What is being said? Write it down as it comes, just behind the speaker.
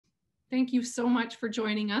Thank you so much for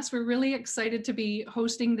joining us. We're really excited to be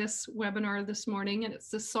hosting this webinar this morning, and it's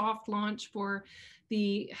the soft launch for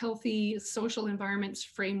the Healthy Social Environments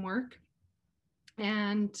Framework.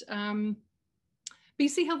 And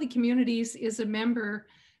BC Healthy Communities is a member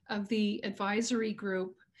of the advisory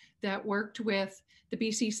group that worked with the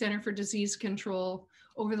BC Centre for Disease Control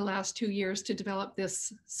over the last 2 years to develop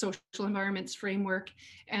this social environments framework.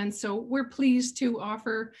 And so we're pleased to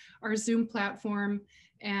offer our Zoom platform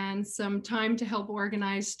and some time to help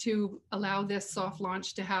organize to allow this soft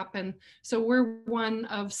launch to happen. So we're one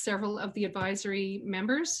of several of the advisory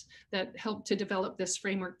members that helped to develop this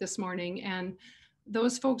framework this morning. And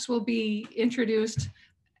those folks will be introduced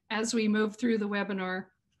as we move through the webinar.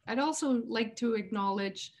 I'd also like to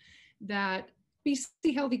acknowledge that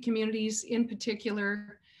BC Healthy Communities in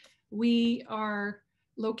particular, we are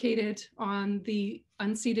located on the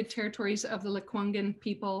unceded territories of the Lekwungen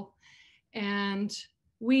people. And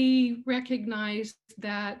we recognize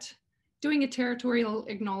that doing a territorial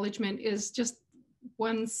acknowledgement is just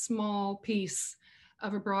one small piece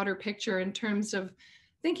of a broader picture in terms of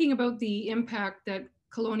thinking about the impact that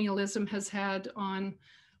colonialism has had on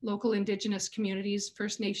local Indigenous communities,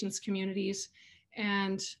 First Nations communities.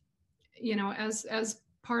 And, you know, as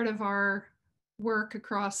part of our work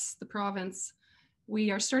across the province,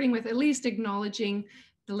 we are starting with at least acknowledging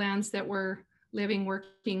the lands that we're living,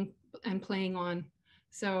 working, and playing on.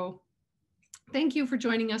 So thank you for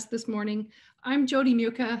joining us this morning. I'm Jody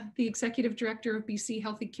Muka, the Executive Director of BC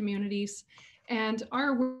Healthy Communities, and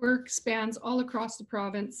our work spans all across the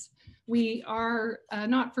province. We are a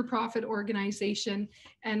not-for-profit organization,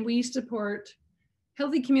 and we support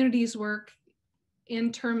healthy communities work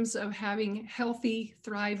in terms of having healthy,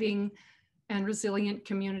 thriving, and resilient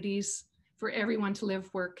communities for everyone to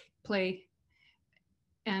live, work, play,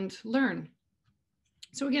 and learn.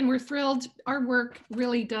 So again, we're thrilled. Our work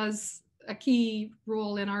really does a key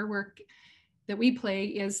role in our work that we play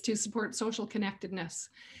is to support social connectedness.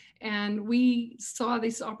 And we saw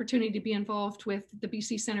this opportunity to be involved with the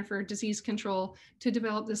BC Centre for Disease Control to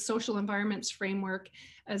develop this social environments framework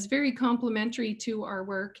as very complementary to our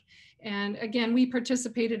work. And again, we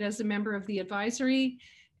participated as a member of the advisory,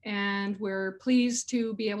 and we're pleased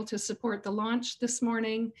to be able to support the launch this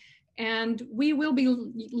morning. And we will be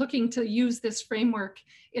looking to use this framework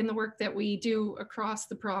in the work that we do across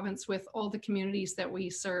the province with all the communities that we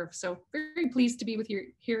serve. So very pleased to be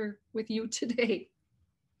here with you today.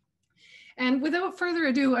 And without further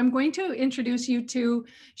ado, I'm going to introduce you to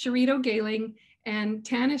Sharito Galing and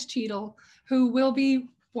Tanis Cheadle, who will be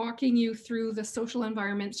walking you through the social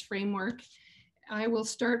environments framework. I will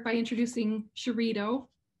start by introducing Sharito.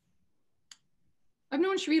 I've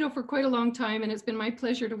known Sharito for quite a long time, and it's been my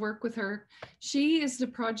pleasure to work with her. She is the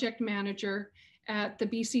project manager at the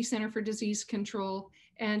BC Centre for Disease Control,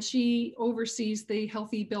 and she oversees the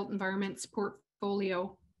Healthy Built Environments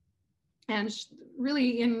portfolio. And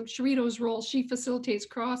really in Sharito's role, she facilitates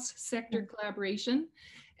cross-sector collaboration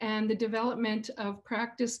and the development of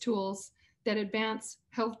practice tools that advance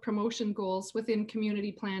health promotion goals within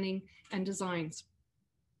community planning and designs.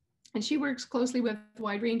 And she works closely with a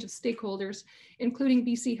wide range of stakeholders, including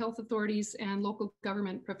BC health authorities and local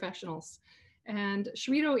government professionals. And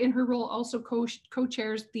Sharito, in her role, also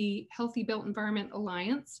co-chairs the Healthy Built Environment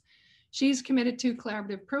Alliance. She's committed to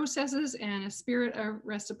collaborative processes and a spirit of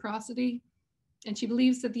reciprocity. And she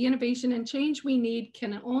believes that the innovation and change we need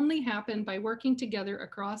can only happen by working together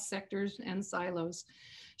across sectors and silos.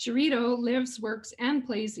 Sharito lives, works, and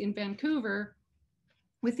plays in Vancouver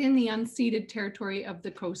within the unceded territory of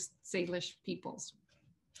the Coast Salish peoples.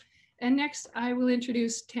 And next, I will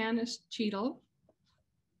introduce Tanis Cheadle.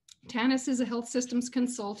 Tanis is a health systems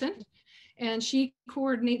consultant, and she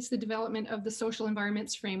coordinates the development of the social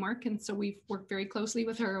environments framework. And so we've worked very closely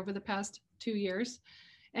with her over the past 2 years.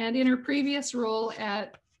 And in her previous role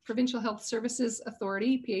at Provincial Health Services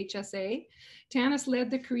Authority, PHSA, Tanis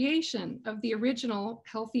led the creation of the original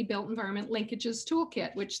Healthy Built Environment Linkages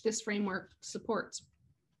Toolkit, which this framework supports.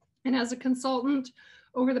 And as a consultant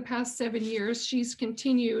over the past 7 years, she's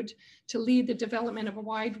continued to lead the development of a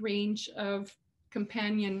wide range of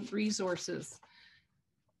companion resources,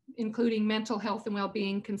 including mental health and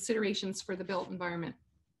well-being considerations for the built environment.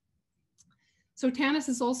 So Tanis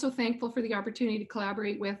is also thankful for the opportunity to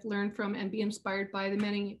collaborate with, learn from, and be inspired by the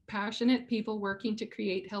many passionate people working to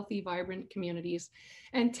create healthy, vibrant communities.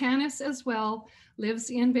 And Tanis as well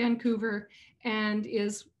lives in Vancouver and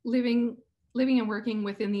is living and working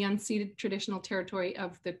within the unceded traditional territory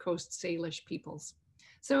of the Coast Salish peoples.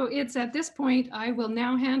 So it's at this point, I will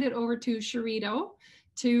now hand it over to Sharito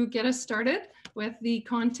to get us started with the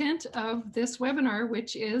content of this webinar,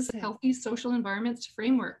 which is Healthy Social Environments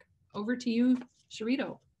Framework. over to you,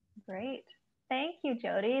 Sharito. Great. Thank you,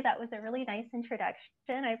 Jody. That was a really nice introduction.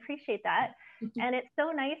 I appreciate that. And it's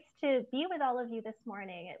so nice to be with all of you this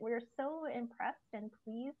morning. We're so impressed and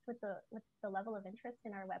pleased with the level of interest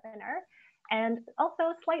in our webinar, and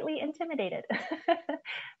also slightly intimidated.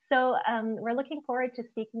 So we're looking forward to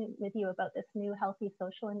speaking with you about this new Healthy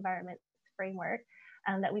Social Environments Framework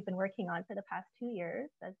that we've been working on for the past 2 years,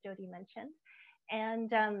 as Jody mentioned.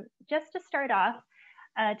 And just to start off,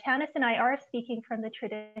 Tanis and I are speaking from the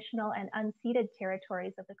traditional and unceded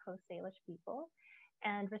territories of the Coast Salish people,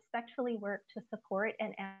 and respectfully work to support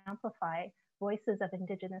and amplify voices of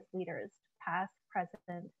Indigenous leaders, past,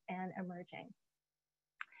 present, and emerging.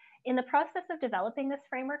 In the process of developing this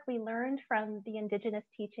framework, we learned from the Indigenous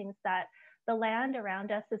teachings that the land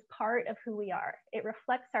around us is part of who we are. It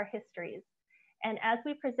reflects our histories. And as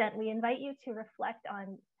we present, we invite you to reflect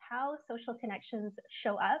on how social connections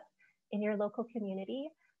show up in your local community,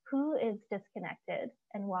 who is disconnected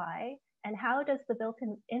and why, and how does the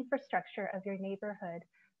built-in infrastructure of your neighborhood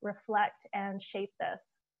reflect and shape this.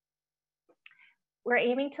 We're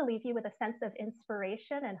aiming to leave you with a sense of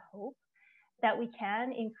inspiration and hope that we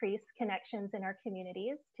can increase connections in our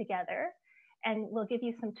communities together, and we'll give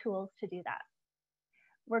you some tools to do that.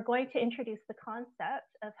 We're going to introduce the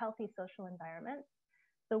concept of healthy social environments,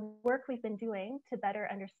 the work we've been doing to better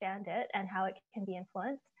understand it and how it can be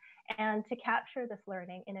influenced, and to capture this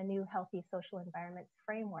learning in a new Healthy Social Environments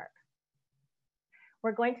Framework.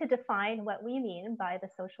 We're going to define what we mean by the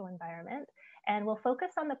social environment, and we'll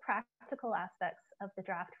focus on the practical aspects of the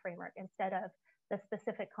draft framework instead of the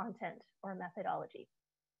specific content or methodology.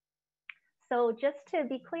 So just to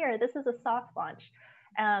be clear, this is a soft launch.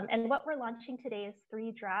 And what we're launching today is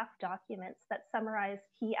 3 draft documents that summarize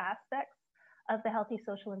key aspects of the Healthy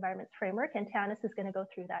Social Environments Framework, and Tanis is going to go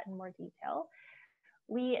through that in more detail.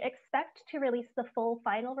 We expect to release the full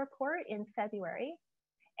final report in February,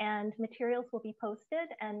 and materials will be posted,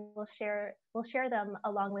 and we'll share them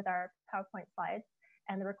along with our PowerPoint slides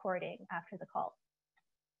and the recording after the call.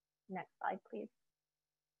 Next slide, please.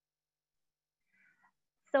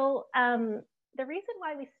 So the reason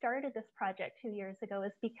why we started this project 2 years ago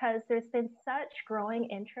is because there's been such growing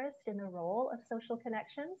interest in the role of social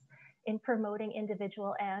connections in promoting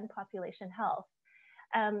individual and population health.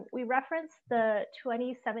 We referenced the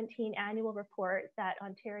 2017 annual report that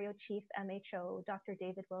Ontario Chief MHO, Dr.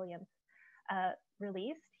 David Williams,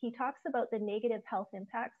 released. He talks about the negative health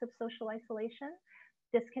impacts of social isolation,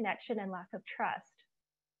 disconnection, and lack of trust.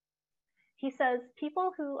 He says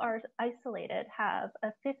people who are isolated have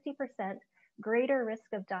a 50% greater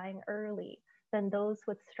risk of dying early than those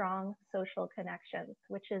with strong social connections,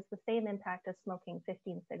 which is the same impact as smoking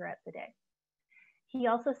 15 cigarettes a day. He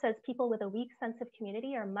also says people with a weak sense of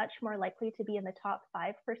community are much more likely to be in the top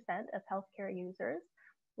 5% of healthcare users,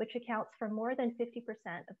 which accounts for more than 50%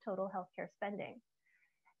 of total healthcare spending.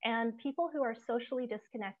 And people who are socially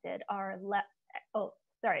disconnected are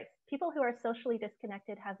people who are socially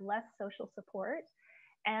disconnected have less social support,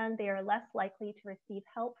 and they are less likely to receive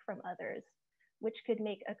help from others, which could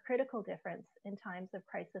make a critical difference in times of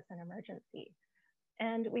crisis and emergency.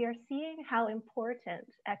 And we are seeing how important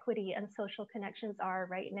equity and social connections are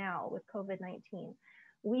right now with COVID-19.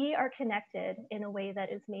 We are connected in a way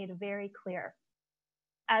that is made very clear.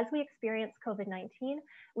 As we experience COVID-19,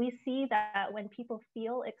 we see that when people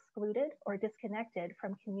feel excluded or disconnected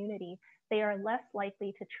from community, they are less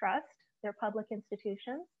likely to trust their public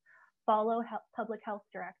institutions, follow public health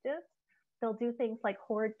directives. They'll do things like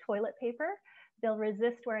hoard toilet paper, they'll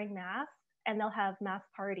resist wearing masks, and they'll have mass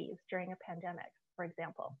parties during a pandemic, for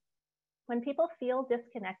example. When people feel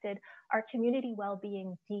disconnected, our community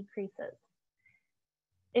well-being decreases.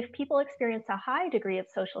 If people experience a high degree of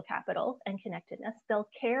social capital and connectedness, they'll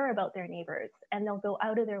care about their neighbors, and they'll go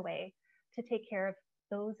out of their way to take care of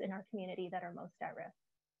those in our community that are most at risk.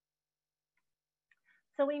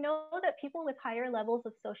 So we know that people with higher levels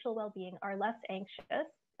of social well-being are less anxious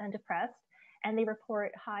and depressed, and they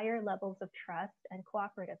report higher levels of trust and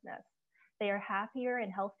cooperativeness. They are happier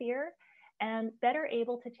and healthier, and better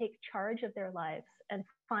able to take charge of their lives and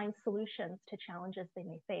find solutions to challenges they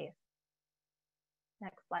may face.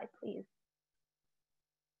 Next slide, please.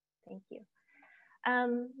 Thank you.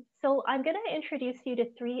 So I'm going to introduce you to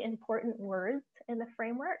 3 important words in the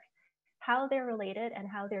framework, how they're related and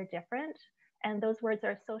how they're different. And those words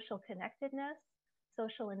are social connectedness,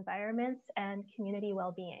 social environments, and community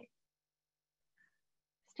well-being.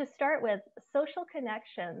 To start with, social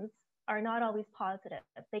connections are not always positive.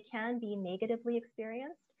 They can be negatively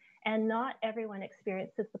experienced, and not everyone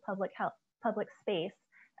experiences the public space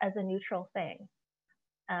as a neutral thing.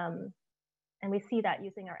 And we see that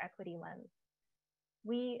using our equity lens.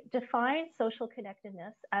 We define social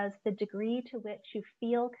connectedness as the degree to which you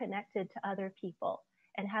feel connected to other people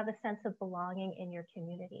and have a sense of belonging in your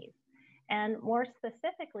communities. And more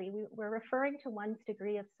specifically, we're referring to one's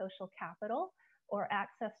degree of social capital or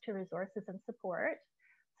access to resources and support,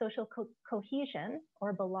 social cohesion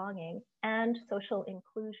or belonging, and social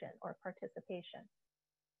inclusion or participation.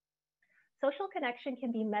 Social connection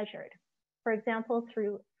can be measured, for example,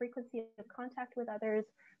 through frequency of contact with others,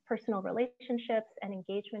 personal relationships, and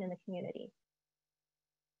engagement in the community.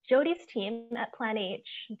 Jody's team at Plan H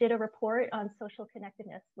did a report on social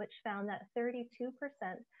connectedness, which found that 32%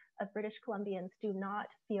 of British Columbians do not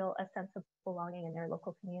feel a sense of belonging in their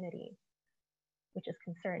local community, which is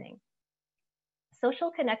concerning.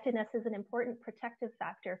 Social connectedness is an important protective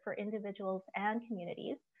factor for individuals and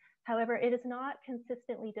communities. However, it is not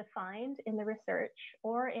consistently defined in the research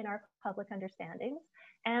or in our public understandings,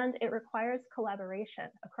 and it requires collaboration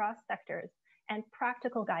across sectors and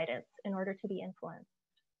practical guidance in order to be influenced.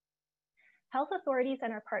 Health authorities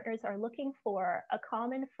and our partners are looking for a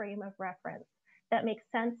common frame of reference that makes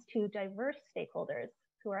sense to diverse stakeholders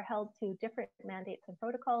who are held to different mandates and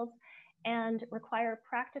protocols and require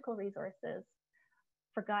practical resources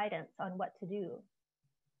for guidance on what to do.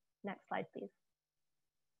 Next slide, please.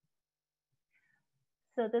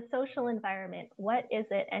 So the social environment, what is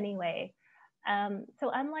it anyway?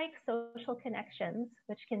 So unlike social connections,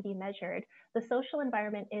 which can be measured, the social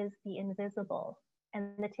environment is the invisible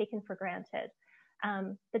and the taken for granted.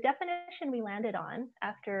 The definition we landed on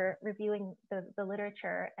after reviewing the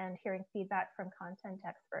literature and hearing feedback from content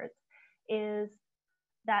experts is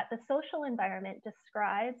that the social environment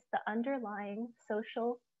describes the underlying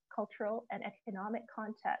social, cultural, and economic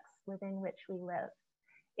context within which we live.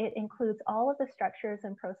 It includes all of the structures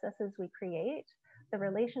and processes we create, the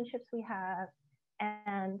relationships we have,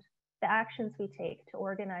 and the actions we take to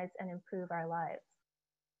organize and improve our lives.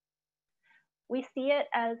 We see it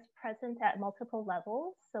as present at multiple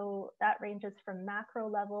levels. So that ranges from macro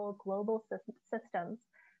level, global systems,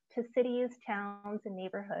 to cities, towns, and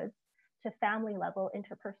neighborhoods, to family level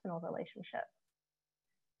interpersonal relationships.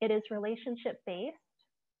 It is relationship based.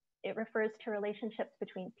 It refers to relationships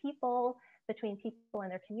between people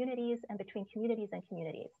and their communities, and between communities and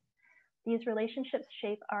communities. These relationships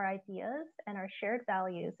shape our ideas and our shared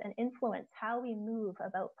values and influence how we move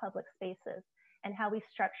about public spaces and how we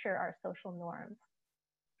structure our social norms.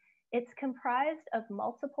 It's comprised of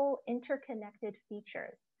multiple interconnected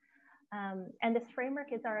features. And this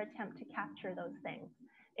framework is our attempt to capture those things.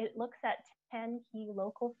 It looks at 10 key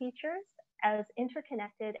local features as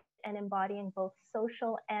interconnected and embodying both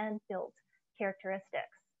social and built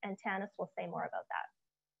characteristics. And Tanis will say more about that.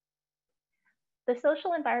 The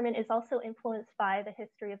social environment is also influenced by the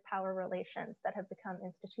history of power relations that have become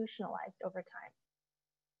institutionalized over time.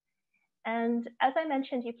 And as I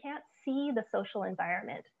mentioned, you can't see the social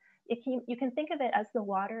environment. You can think of it as the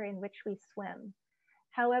water in which we swim.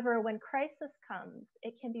 However, when crisis comes,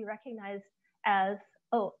 it can be recognized as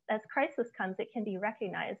crisis comes, it can be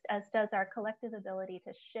recognized, as does our collective ability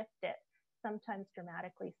to shift it, sometimes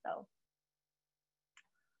dramatically so.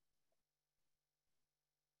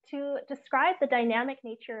 To describe the dynamic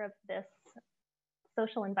nature of this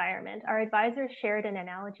social environment, our advisors shared an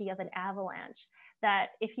analogy of an avalanche, that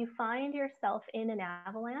if you find yourself in an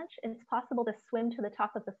avalanche, it's possible to swim to the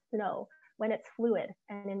top of the snow when it's fluid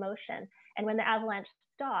and in motion. And when the avalanche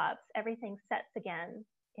stops, everything sets again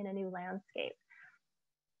in a new landscape.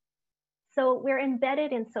 So we're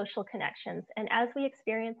embedded in social connections. And as we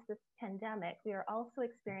experience this pandemic, we are also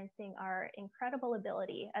experiencing our incredible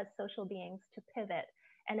ability as social beings to pivot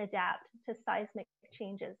and adapt to seismic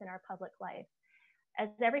changes in our public life. As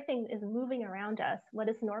everything is moving around us, what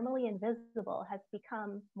is normally invisible has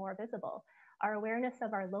become more visible. Our awareness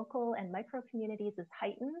of our local and micro communities is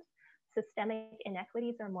heightened, systemic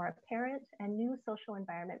inequities are more apparent, and new social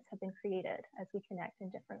environments have been created as we connect in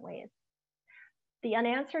different ways. The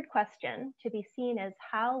unanswered question to be seen is,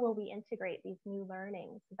 how will we integrate these new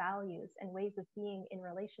learnings, values, and ways of being in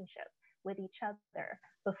relationship with each other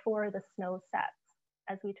before the snow sets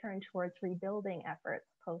as we turn towards rebuilding efforts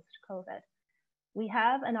post-COVID? We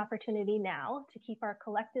have an opportunity now to keep our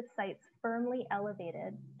collective sights firmly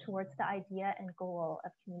elevated towards the idea and goal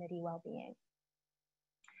of community well-being.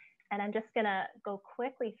 And I'm just gonna go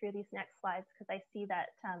quickly through these next slides because I see that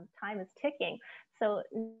time is ticking. So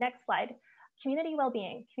next slide, community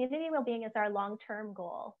well-being. Community well-being is our long-term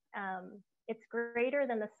goal. It's greater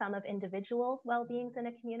than the sum of individual well-beings in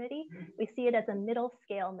a community. We see it as a middle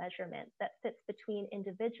scale measurement that sits between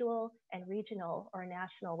individual and regional or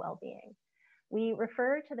national well-being. We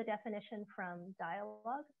refer to the definition from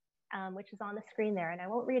Dialogue which is on the screen there, and I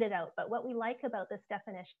won't read it out, but what we like about this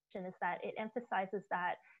definition is that it emphasizes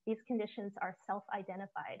that these conditions are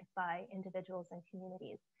self-identified by individuals and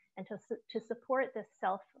communities. And to support this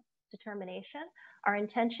self-determination, our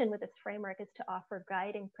intention with this framework is to offer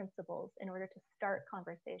guiding principles in order to start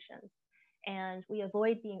conversations. And we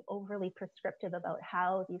avoid being overly prescriptive about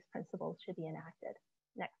how these principles should be enacted.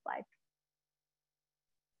 Next slide.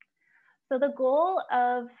 So the goal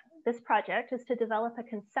of this project is to develop a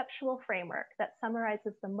conceptual framework that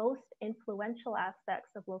summarizes the most influential aspects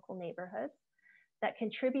of local neighborhoods that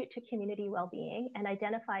contribute to community well-being and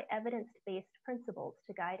identify evidence-based principles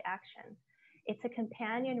to guide action. It's a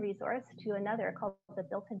companion resource to another called the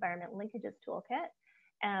Built Environment Linkages Toolkit,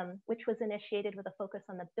 which was initiated with a focus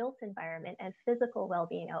on the built environment and physical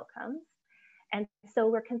well-being outcomes. And so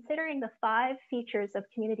we're considering the 5 features of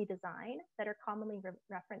community design that are commonly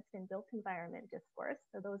referenced in built environment discourse.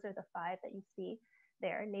 So those are the 5 that you see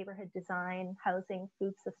there: neighborhood design, housing,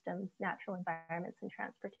 food systems, natural environments, and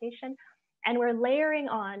transportation. And we're layering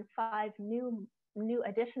on 5 new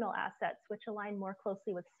additional assets which align more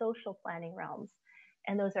closely with social planning realms.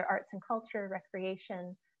 And those are arts and culture,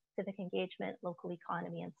 recreation, civic engagement, local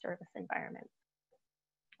economy, and service environments.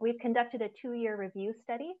 We've conducted a 2-year review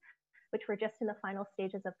study, which we're just in the final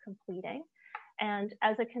stages of completing. And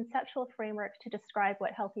as a conceptual framework to describe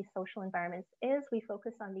what healthy social environments is, we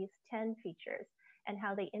focus on these 10 features and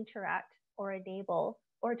how they interact or enable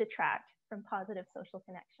or detract from positive social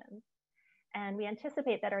connections. And we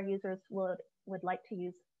anticipate that our users would like to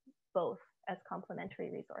use both as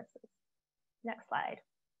complementary resources. Next slide.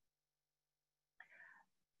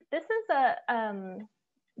 This is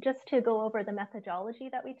just to go over the methodology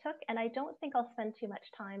that we took, and I don't think I'll spend too much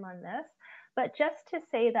time on this, but just to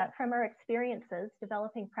say that from our experiences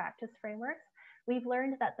developing practice frameworks, we've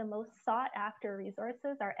learned that the most sought after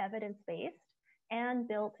resources are evidence-based and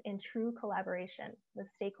built in true collaboration with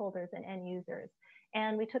stakeholders and end users.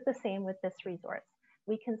 And we took the same with this resource.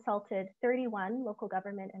 We consulted 31 local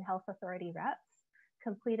government and health authority reps,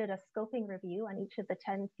 completed a scoping review on each of the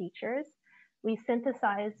 10 features. We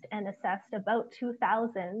synthesized and assessed about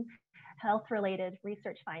 2,000 health-related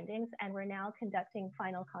research findings, and we're now conducting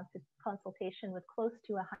final consultation with close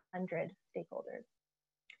to 100 stakeholders.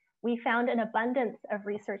 We found an abundance of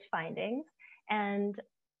research findings, and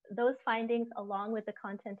those findings, along with the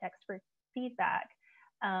content expert feedback,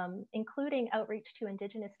 including outreach to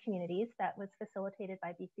Indigenous communities that was facilitated by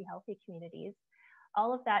BC Healthy Communities,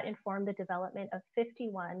 all of that informed the development of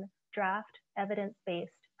 51 draft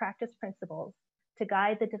evidence-based practice principles to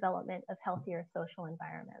guide the development of healthier social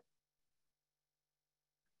environments.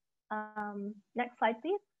 Next slide,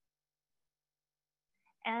 please.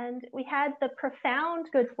 And we had the profound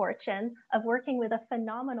good fortune of working with a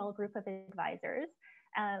phenomenal group of advisors.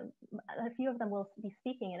 A few of them will be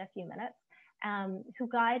speaking in a few minutes, who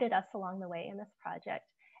guided us along the way in this project,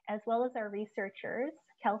 as well as our researchers,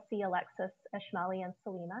 Kelsey, Alexis, Ashmali, and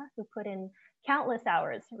Salima, who put in countless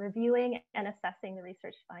hours reviewing and assessing the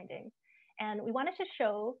research findings. And we wanted to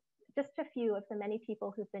show just a few of the many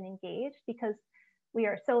people who've been engaged, because we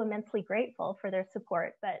are so immensely grateful for their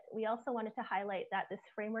support. But we also wanted to highlight that this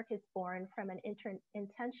framework is born from an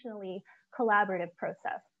intentionally collaborative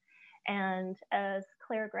process. And as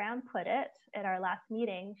Claire Graham put it at our last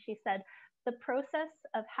meeting, she said, the process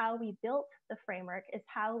of how we built the framework is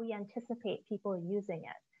how we anticipate people using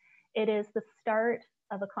it. It is the start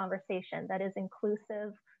of a conversation that is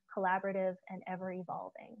inclusive, collaborative, and ever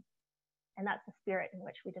evolving. And that's the spirit in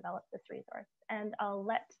which we developed this resource. And I'll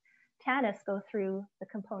let Tanis go through the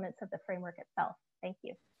components of the framework itself. Thank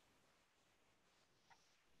you.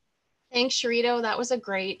 Thanks, Sharito. That was a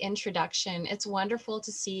great introduction. It's wonderful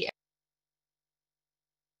to see.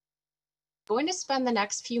 I'm going to spend the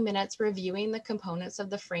next few minutes reviewing the components of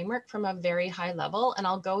the framework from a very high level, and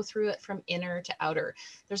I'll go through it from inner to outer.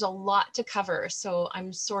 There's a lot to cover, so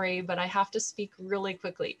I'm sorry, but I have to speak really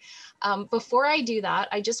quickly. Before I do that,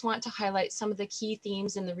 I just want to highlight some of the key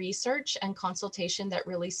themes in the research and consultation that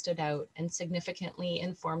really stood out and significantly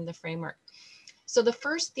informed the framework. So the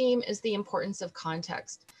first theme is the importance of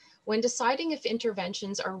context. When deciding if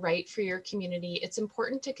interventions are right for your community, it's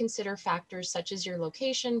important to consider factors such as your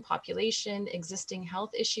location, population, existing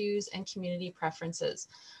health issues, and community preferences.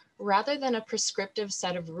 Rather than a prescriptive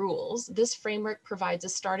set of rules, this framework provides a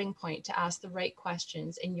starting point to ask the right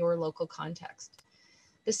questions in your local context.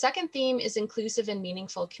 The second theme is inclusive and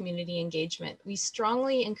meaningful community engagement. We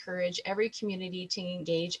strongly encourage every community to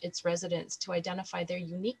engage its residents to identify their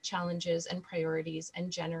unique challenges and priorities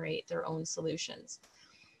and generate their own solutions.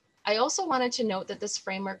 I also wanted to note that this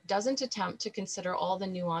framework doesn't attempt to consider all the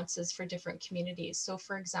nuances for different communities. So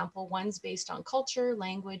for example, one's based on culture,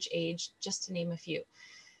 language, age, just to name a few.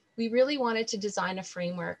 We really wanted to design a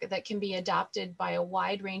framework that can be adapted by a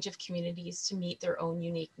wide range of communities to meet their own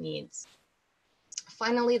unique needs.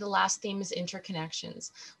 Finally, the last theme is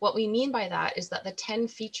interconnections. What we mean by that is that the 10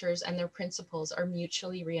 features and their principles are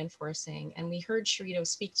mutually reinforcing. And we heard Sharito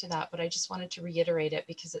speak to that, but I just wanted to reiterate it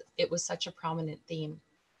because it was such a prominent theme.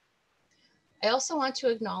 I also want to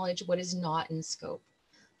acknowledge what is not in scope.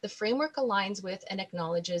 The framework aligns with and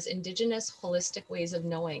acknowledges Indigenous holistic ways of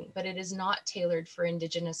knowing, but it is not tailored for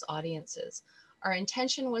Indigenous audiences. Our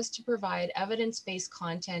intention was to provide evidence-based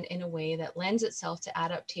content in a way that lends itself to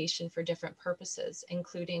adaptation for different purposes,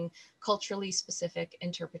 including culturally specific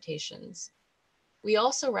interpretations. We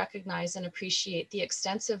also recognize and appreciate the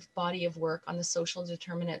extensive body of work on the social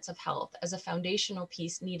determinants of health as a foundational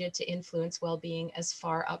piece needed to influence well-being as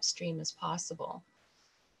far upstream as possible.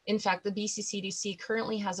 In fact, the BCCDC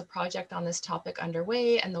currently has a project on this topic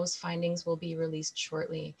underway, and those findings will be released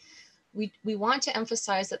shortly. We want to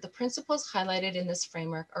emphasize that the principles highlighted in this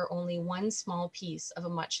framework are only one small piece of a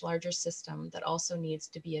much larger system that also needs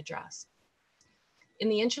to be addressed. In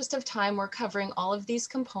the interest of time, we're covering all of these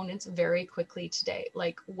components very quickly today,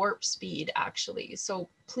 like warp speed actually. So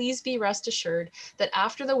please be rest assured that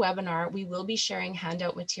after the webinar, we will be sharing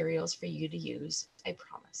handout materials for you to use, I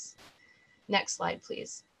promise. Next slide,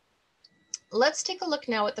 please. Let's take a look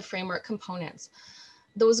now at the framework components.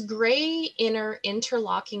 Those gray inner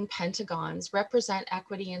interlocking pentagons represent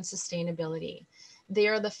equity and sustainability. They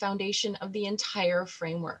are the foundation of the entire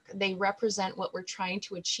framework. They represent what we're trying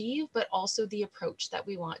to achieve, but also the approach that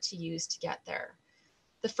we want to use to get there.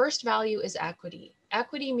 The first value is equity.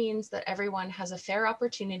 Equity means that everyone has a fair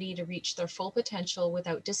opportunity to reach their full potential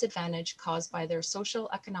without disadvantage caused by their social,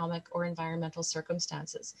 economic, or environmental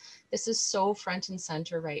circumstances. This is so front and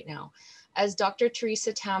center right now. As Dr.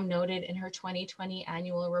 Teresa Tam noted in her 2020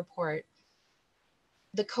 annual report,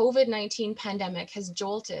 the COVID-19 pandemic has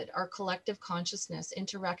jolted our collective consciousness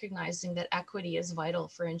into recognizing that equity is vital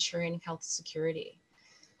for ensuring health security.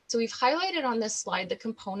 So we've highlighted on this slide the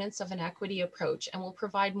components of an equity approach, and we'll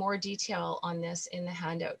provide more detail on this in the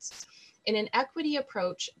handouts. In an equity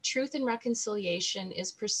approach, truth and reconciliation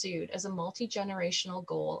is pursued as a multi-generational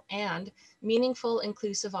goal, and meaningful,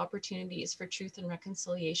 inclusive opportunities for truth and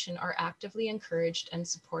reconciliation are actively encouraged and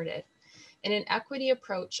supported. In an equity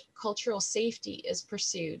approach, cultural safety is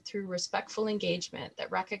pursued through respectful engagement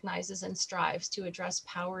that recognizes and strives to address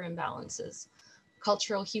power imbalances.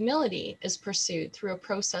 Cultural humility is pursued through a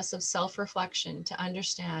process of self-reflection to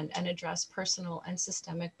understand and address personal and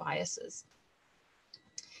systemic biases.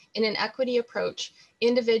 In an equity approach,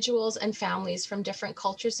 individuals and families from different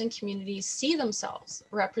cultures and communities see themselves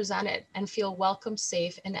represented and feel welcome,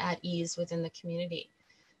 safe, and at ease within the community.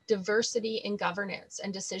 Diversity in governance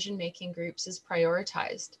and decision-making groups is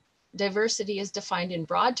prioritized. Diversity is defined in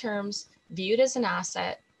broad terms, viewed as an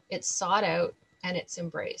asset, it's sought out, and it's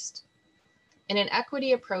embraced. In an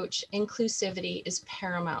equity approach, inclusivity is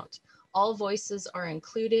paramount. All voices are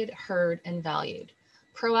included, heard, and valued.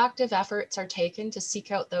 Proactive efforts are taken to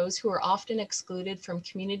seek out those who are often excluded from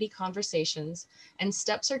community conversations, and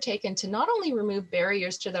steps are taken to not only remove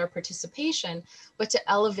barriers to their participation, but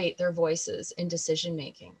to elevate their voices in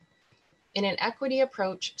decision-making. In an equity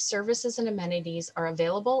approach, services and amenities are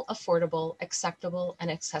available, affordable, acceptable,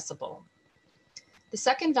 and accessible. The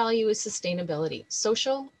second value is sustainability,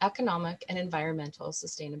 social, economic, and environmental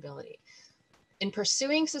sustainability. In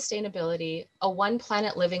pursuing sustainability, a one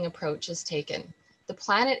planet living approach is taken. The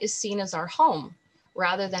planet is seen as our home,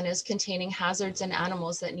 rather than as containing hazards and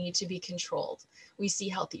animals that need to be controlled. We see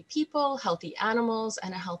healthy people, healthy animals,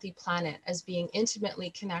 and a healthy planet as being intimately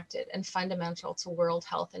connected and fundamental to world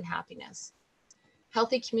health and happiness.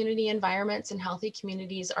 Healthy community environments and healthy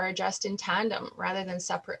communities are addressed in tandem rather than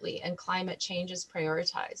separately, and climate change is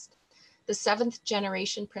prioritized. The 7th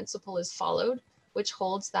generation principle is followed, which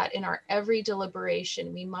holds that in our every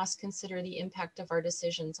deliberation, we must consider the impact of our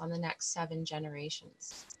decisions on the next 7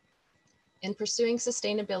 generations. In pursuing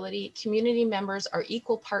sustainability, community members are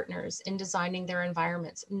equal partners in designing their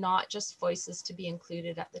environments, not just voices to be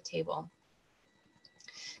included at the table.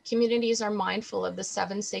 Communities are mindful of the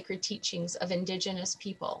 7 sacred teachings of Indigenous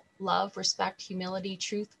people: love, respect, humility,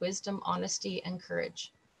 truth, wisdom, honesty, and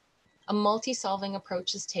courage. A multi-solving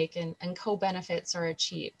approach is taken and co-benefits are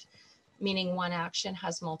achieved, meaning one action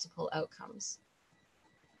has multiple outcomes.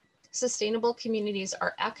 Sustainable communities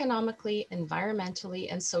are economically,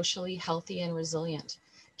 environmentally, and socially healthy and resilient.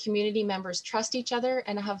 Community members trust each other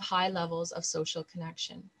and have high levels of social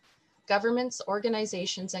connection. governments,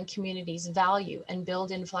 organizations, and communities value and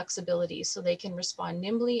build in flexibility so they can respond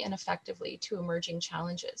nimbly and effectively to emerging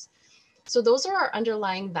challenges. So those are our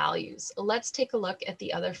underlying values. Let's take a look at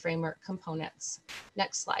the other framework components.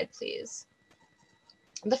 Next slide, please.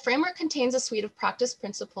 The framework contains a suite of practice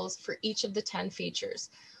principles for each of the 10 features.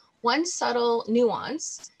 One subtle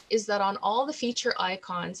nuance is that on all the feature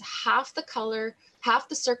icons, half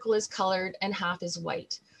the circle is colored and half is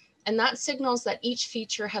white. And that signals that each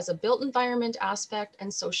feature has a built environment aspect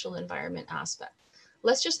and social environment aspect.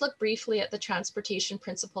 Let's just look briefly at the transportation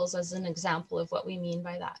principles as an example of what we mean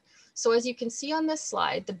by that. So as you can see on this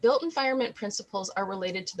slide, the built environment principles are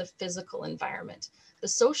related to the physical environment. The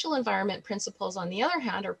social environment principles, on the other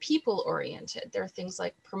hand, are people-oriented. There are things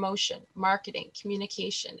like promotion, marketing,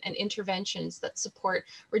 communication, and interventions that support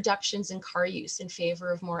reductions in car use in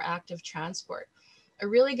favor of more active transport. A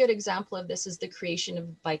really good example of this is the creation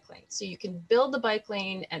of bike lanes. So you can build the bike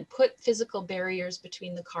lane and put physical barriers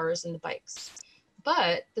between the cars and the bikes.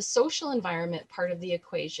 But the social environment part of the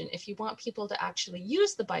equation, if you want people to actually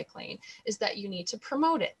use the bike lane, is that you need to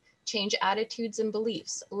promote it, change attitudes and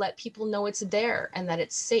beliefs, let people know it's there and that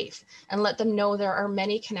it's safe, and let them know there are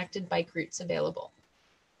many connected bike routes available.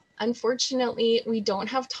 Unfortunately, we don't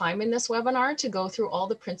have time in this webinar to go through all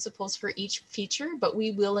the principles for each feature, but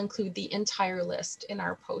we will include the entire list in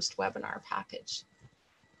our post-webinar package.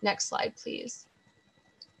 Next slide, please.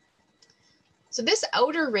 So this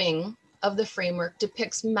outer ring of the framework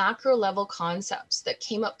depicts macro level concepts that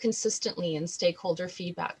came up consistently in stakeholder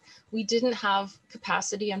feedback. We didn't have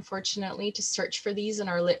capacity, unfortunately, to search for these in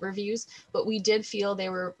our lit reviews, but we did feel they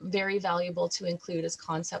were very valuable to include as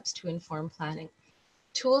concepts to inform planning.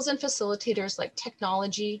 Tools and facilitators like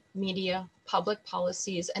technology, media, public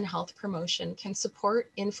policies, and health promotion can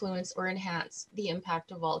support, influence, or enhance the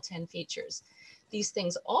impact of all 10 features. These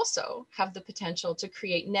things also have the potential to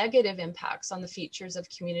create negative impacts on the features of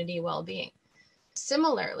community well-being.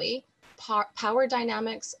 Similarly, power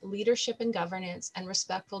dynamics, leadership and governance, and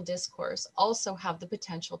respectful discourse also have the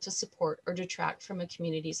potential to support or detract from a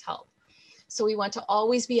community's health. So we want to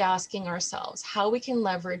always be asking ourselves how we can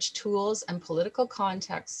leverage tools and political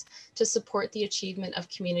contexts to support the achievement of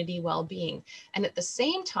community well-being, and at the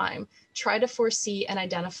same time, try to foresee and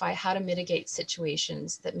identify how to mitigate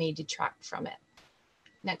situations that may detract from it.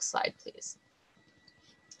 Next slide, please.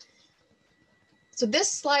 So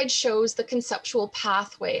this slide shows the conceptual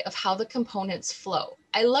pathway of how the components flow.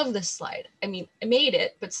 I love this slide. I mean, I made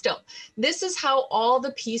it, but still, this is how all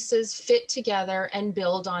the pieces fit together and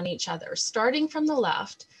build on each other. Starting from the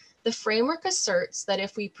left, the framework asserts that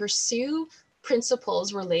if we pursue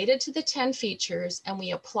principles related to the 10 features and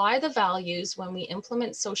we apply the values when we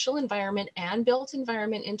implement social environment and built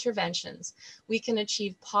environment interventions, we can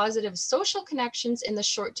achieve positive social connections in the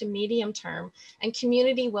short to medium term and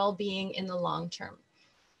community well-being in the long term.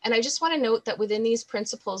 And I just want to note that within these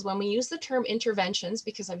principles, when we use the term interventions,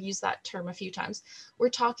 because I've used that term a few times, we're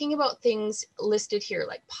talking about things listed here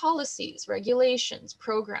like policies, regulations,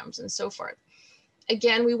 programs, and so forth.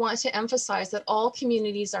 Again, we want to emphasize that all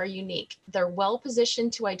communities are unique. They're well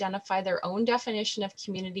positioned to identify their own definition of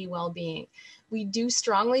community well-being. We do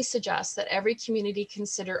strongly suggest that every community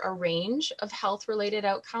consider a range of health-related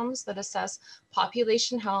outcomes that assess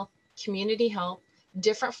population health, community health,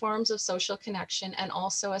 different forms of social connection, and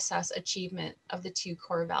also assess achievement of the 2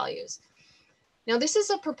 core values. Now, this is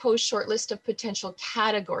a proposed shortlist of potential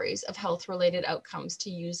categories of health-related outcomes to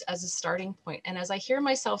use as a starting point. And as I hear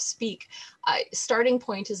myself speak, starting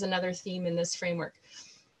point is another theme in this framework.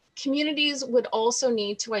 Communities would also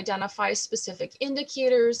need to identify specific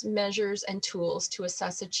indicators, measures, and tools to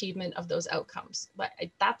assess achievement of those outcomes. But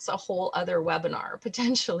that's a whole other webinar,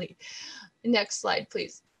 potentially. Next slide,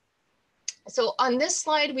 please. So on this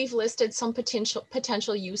slide, we've listed some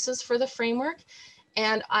potential uses for the framework.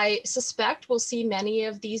 And I suspect we'll see many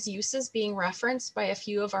of these uses being referenced by a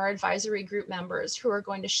few of our advisory group members who are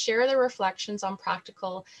going to share their reflections on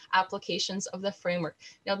practical applications of the framework.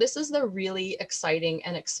 Now, this is the really exciting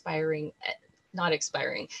and inspiring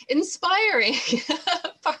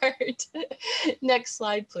part. Next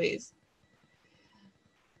slide, please.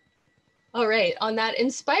 All right, on that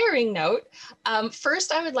inspiring note,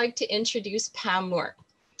 first I would like to introduce Pam Moore.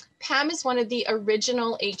 Pam is one of the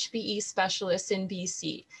original HBE specialists in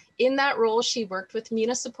BC. In that role, she worked with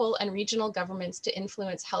municipal and regional governments to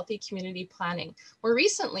influence healthy community planning. More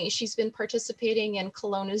recently, she's been participating in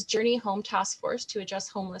Kelowna's Journey Home Task Force to address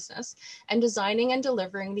homelessness and designing and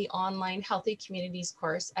delivering the online Healthy Communities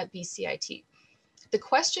course at BCIT. The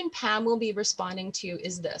question Pam will be responding to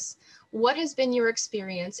is this: what has been your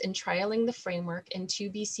experience in trialing the framework in 2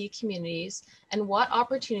 BC communities, and what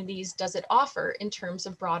opportunities does it offer in terms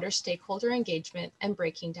of broader stakeholder engagement and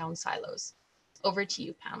breaking down silos? Over to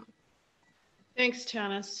you, Pam. Thanks,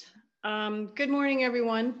 Tanis. Good morning,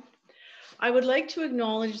 everyone. I would like to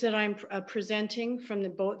acknowledge that I'm presenting from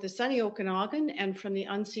both the sunny Okanagan and from the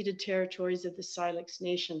unceded territories of the Syilx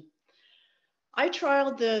Nation. I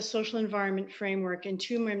trialed the Social Environment Framework in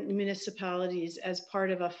 2 municipalities as part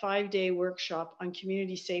of a 5-day workshop on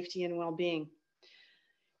community safety and well-being.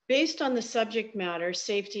 Based on the subject matter,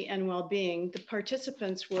 safety and well-being, the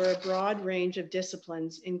participants were a broad range of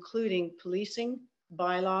disciplines, including policing,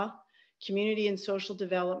 bylaw, community and social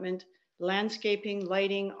development, landscaping,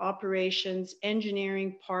 lighting, operations,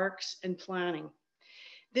 engineering, parks, and planning.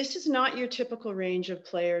 This is not your typical range of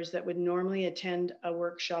players that would normally attend a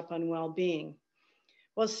workshop on well-being.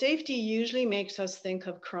 While safety usually makes us think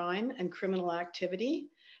of crime and criminal activity,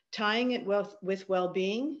 tying it with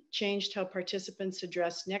well-being changed how participants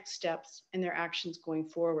address next steps in their actions going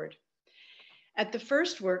forward. At the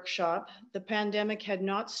first workshop, the pandemic had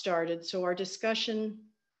not started, so our discussion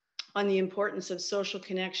on the importance of social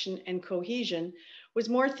connection and cohesion was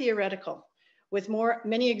more theoretical, with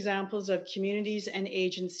many examples of communities and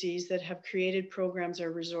agencies that have created programs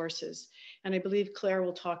or resources. And I believe Claire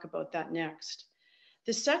will talk about that next.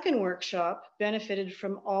 The second workshop benefited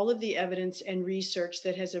from all of the evidence and research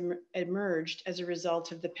that has emerged as a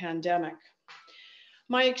result of the pandemic.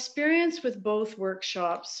 My experience with both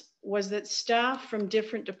workshops was that staff from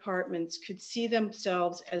different departments could see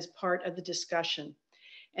themselves as part of the discussion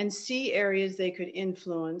and see areas they could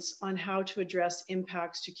influence on how to address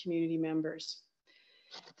impacts to community members.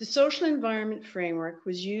 The Social Environment Framework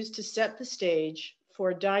was used to set the stage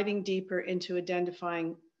for diving deeper into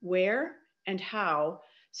identifying where and how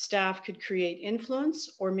staff could create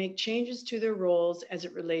influence or make changes to their roles as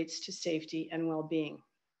it relates to safety and well-being.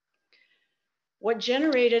 What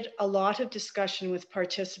generated a lot of discussion with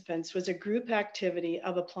participants was a group activity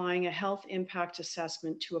of applying a health impact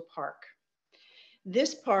assessment to a park.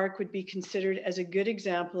 This park would be considered as a good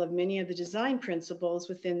example of many of the design principles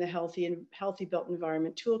within the Healthy Built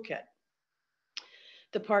Environment Toolkit.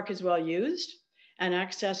 The park is well used and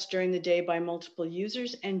accessed during the day by multiple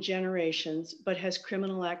users and generations, but has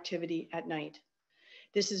criminal activity at night.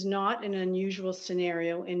 This is not an unusual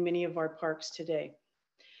scenario in many of our parks today.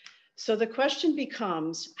 So the question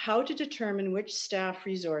becomes how to determine which staff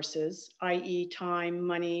resources, i.e. time,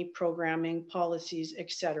 money, programming, policies,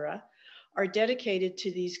 etc., are dedicated to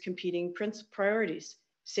these competing priorities,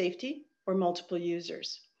 safety or multiple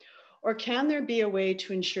users? Or can there be a way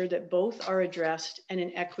to ensure that both are addressed and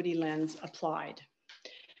an equity lens applied?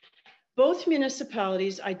 Both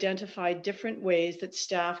municipalities identified different ways that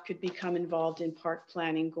staff could become involved in park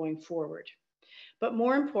planning going forward. But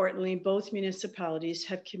more importantly, both municipalities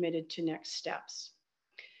have committed to next steps.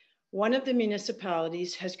 One of the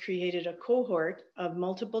municipalities has created a cohort of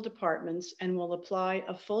multiple departments and will apply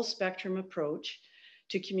a full spectrum approach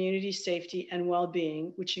to community safety and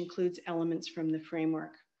well-being, which includes elements from the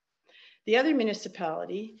framework. The other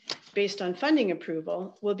municipality, based on funding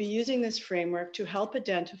approval, will be using this framework to help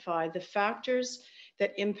identify the factors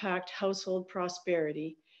that impact household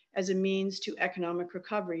prosperity as a means to economic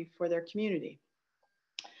recovery for their community.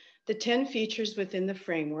 The 10 features within the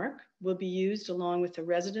framework will be used along with a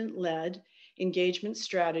resident-led engagement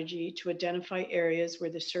strategy to identify areas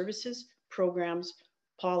where the services, programs,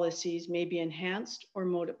 policies may be enhanced or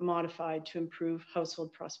modified to improve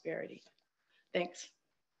household prosperity. Thanks.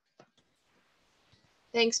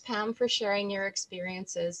 Thanks, Pam, for sharing your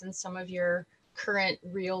experiences and some of your current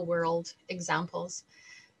real-world examples.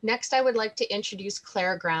 Next, I would like to introduce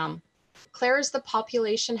Claire Graham. Claire is the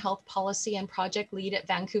Population Health Policy and Project Lead at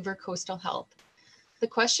Vancouver Coastal Health. The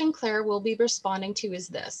question Claire will be responding to is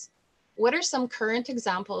this: what are some current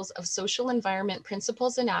examples of social environment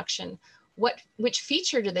principles in action? Which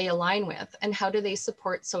feature do they align with, and how do they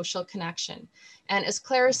support social connection? And as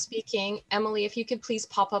Claire is speaking, Emily, if you could please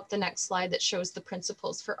pop up the next slide that shows the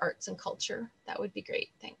principles for arts and culture, that would be great.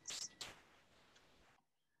 Thanks.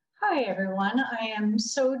 Hi, everyone. I am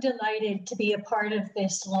so delighted to be a part of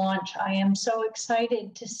this launch. I am so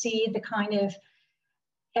excited to see the kind of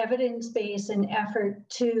evidence base and effort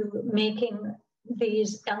to making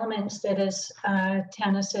these elements that, as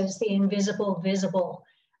Tana says, the invisible visible.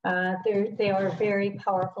 They are very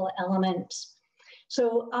powerful elements.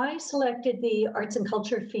 So I selected the arts and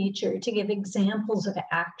culture feature to give examples of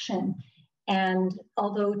action. And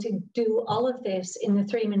although to do all of this in the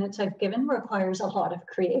 3 minutes I've given requires a lot of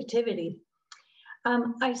creativity,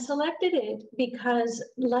 I selected it because,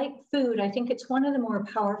 like food, I think it's one of the more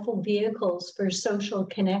powerful vehicles for social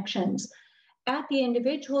connections at the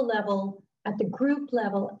individual level, at the group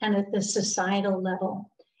level, and at the societal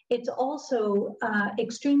level. It's also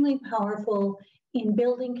extremely powerful in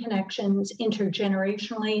building connections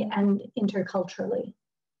intergenerationally and interculturally.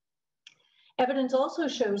 Evidence also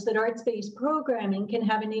shows that arts-based programming can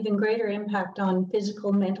have an even greater impact on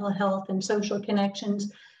physical, mental health, and social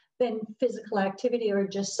connections than physical activity or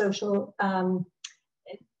just social, than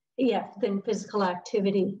physical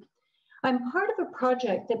activity. I'm part of a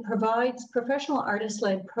project that provides professional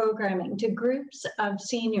artist-led programming to groups of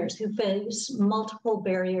seniors who face multiple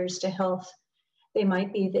barriers to health. They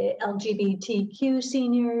might be the LGBTQ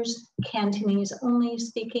seniors, Cantonese-only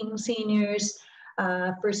speaking seniors,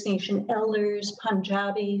 First Nation elders,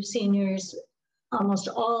 Punjabi seniors. Almost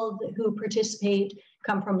all who participate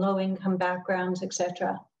come from low-income backgrounds,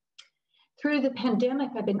 etc. Through the pandemic,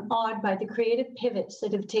 I've been awed by the creative pivots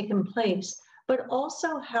that have taken place, but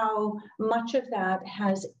also how much of that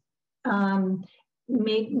has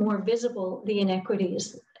made more visible the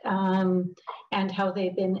inequities and how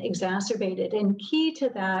they've been exacerbated. And key to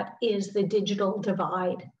that is the digital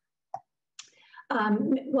divide.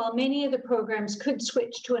 While many of the programs could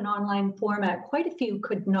switch to an online format, quite a few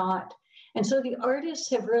could not. And so the artists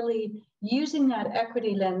have really, using that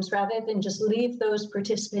equity lens, rather than just leave those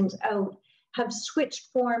participants out, have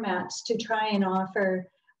switched formats to try and offer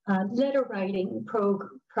letter writing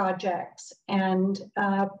projects and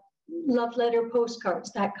love letter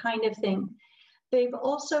postcards, that kind of thing. They've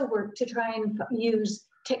also worked to try and use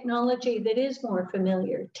technology that is more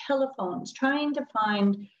familiar, telephones, trying to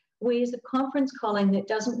find ways of conference calling that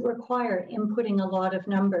doesn't require inputting a lot of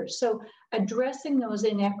numbers. So addressing those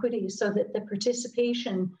inequities so that the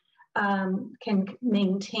participation can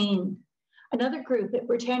maintain. Another group at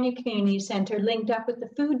Britannia Community Centre linked up with the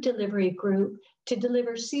food delivery group to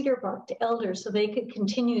deliver cedar bark to elders so they could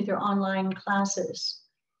continue their online classes.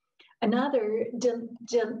 Another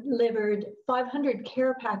delivered 500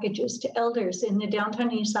 care packages to elders in the downtown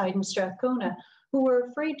Eastside and Strathcona who were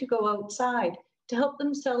afraid to go outside to help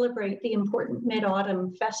them celebrate the important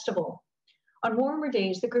Mid-Autumn Festival. On warmer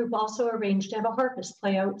days, the group also arranged to have a harpist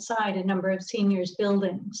play outside a number of seniors'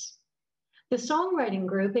 buildings. The songwriting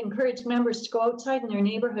group encouraged members to go outside in their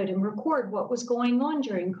neighborhood and record what was going on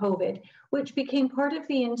during COVID, which became part of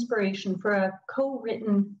the inspiration for a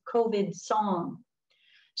co-written COVID song.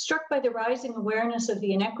 Struck by the rising awareness of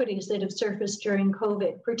the inequities that have surfaced during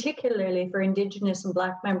COVID, particularly for Indigenous and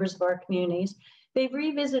Black members of our communities, they've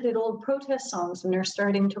revisited old protest songs and are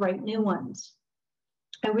starting to write new ones.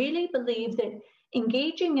 I really believe that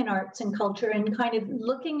engaging in arts and culture and kind of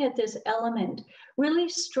looking at this element really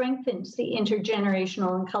strengthens the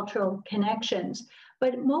intergenerational and cultural connections.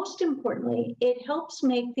 But most importantly, it helps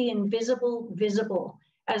make the invisible visible,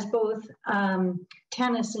 as both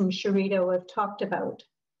Tanis and Sharito have talked about.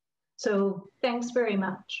 So thanks very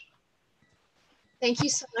much. Thank you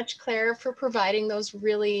so much, Claire, for providing those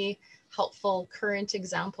really helpful current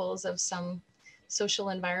examples of some social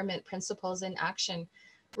environment principles in action.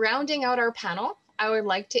 Rounding out our panel, I would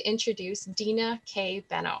like to introduce Dina K.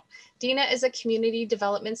 Benno. Dina is a community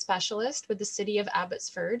development specialist with the City of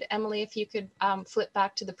Abbotsford. Emily, if you could flip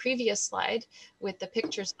back to the previous slide with the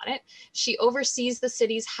pictures on it. She oversees the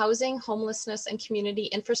city's Housing, Homelessness, and Community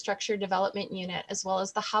Infrastructure Development Unit, as well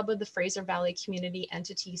as the hub of the Fraser Valley Community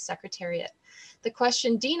Entity Secretariat. The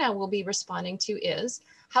question Dina will be responding to is,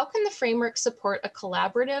 how can the framework support a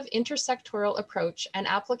collaborative intersectoral approach and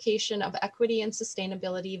application of equity and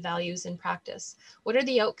sustainability values in practice? What are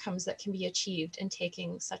the outcomes that can be achieved in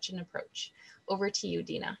taking such an approach? Over to you,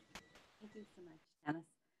 Dina. Thank you so much, Tanis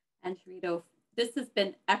and Sharito. This has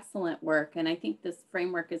been excellent work, and I think this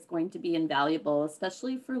framework is going to be invaluable,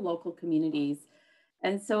 especially for local communities.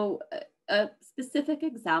 And so a specific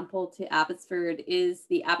example to Abbotsford is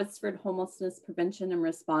the Abbotsford Homelessness Prevention and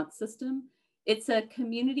Response System. It's a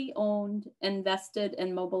community-owned, invested,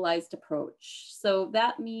 and mobilized approach. So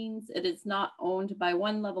that means it is not owned by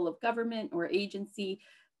one level of government or agency,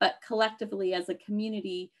 but collectively as a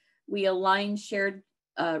community, we align shared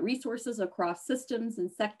resources across systems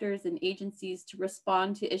and sectors and agencies to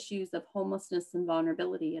respond to issues of homelessness and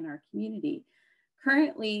vulnerability in our community.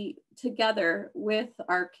 Currently, together with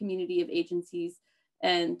our community of agencies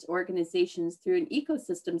and organizations through an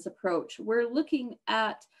ecosystems approach, we're looking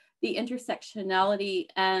at the intersectionality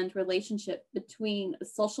and relationship between a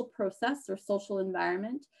social process or social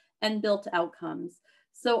environment and built outcomes.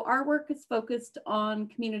 So our work is focused on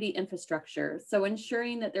community infrastructure. So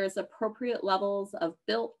ensuring that there's appropriate levels of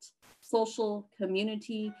built social,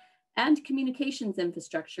 community, and communications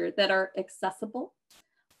infrastructure that are accessible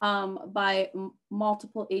by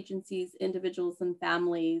multiple agencies, individuals, and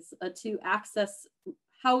families to access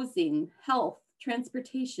housing, health,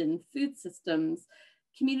 transportation, food systems,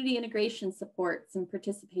 community integration supports, and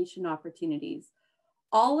participation opportunities.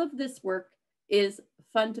 All of this work is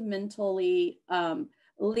fundamentally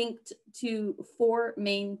linked to 4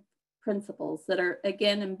 main principles that are,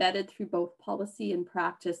 again, embedded through both policy and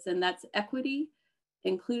practice, and that's equity,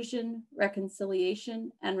 inclusion,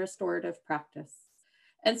 reconciliation, and restorative practice.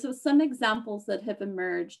 And so some examples that have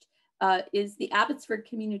emerged is the Abbotsford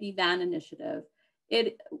Community Van Initiative.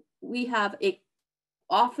 We have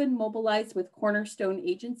often mobilized with cornerstone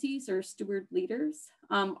agencies or steward leaders.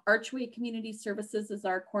 Archway Community Services is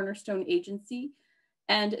our cornerstone agency,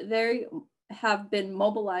 and they have been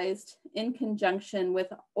mobilized in conjunction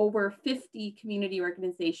with over 50 community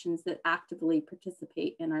organizations that actively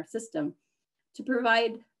participate in our system to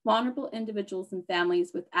provide vulnerable individuals and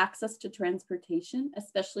families with access to transportation,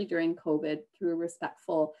 especially during COVID, through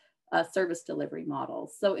respectful service delivery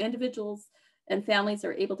models. So individuals and families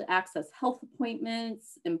are able to access health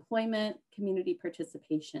appointments, employment, community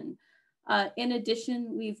participation. In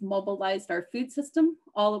addition, we've mobilized our food system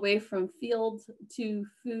all the way from field to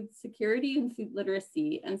food security and food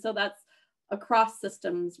literacy. And so that's across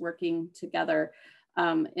systems working together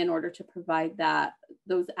in order to provide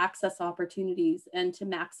those access opportunities and to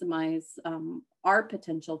maximize our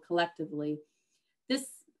potential collectively. This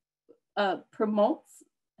promotes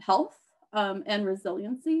health and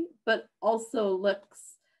resiliency, but also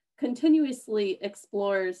continuously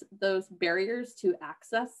explores those barriers to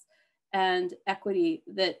access and equity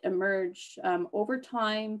that emerge over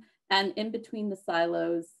time and in between the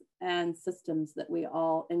silos and systems that we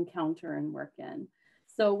all encounter and work in.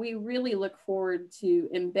 So we really look forward to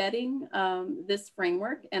embedding this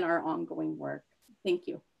framework in our ongoing work. Thank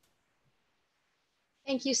you.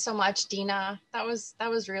 Thank you so much, Dina. That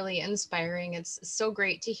was really inspiring. It's so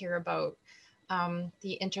great to hear about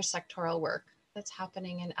the intersectoral work that's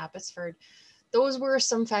happening in Abbotsford. Those were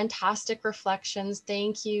some fantastic reflections.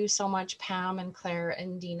 Thank you so much, Pam and Claire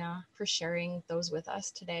and Dina, for sharing those with us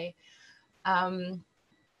today.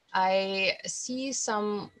 I see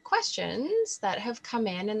some questions that have come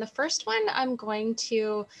in, and the first one I'm going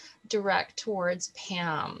to direct towards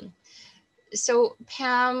Pam. So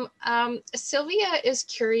Pam, Sylvia is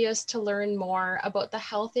curious to learn more about the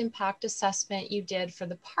health impact assessment you did for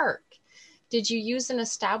the park. Did you use an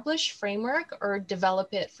established framework or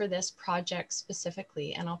develop it for this project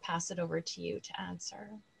specifically? And I'll pass it over to you to answer.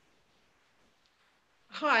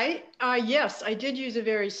 Hi, yes, I did use a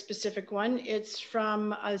very specific one. It's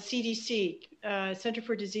from CDC, Center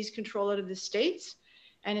for Disease Control out of the States,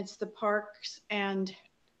 and it's the Parks and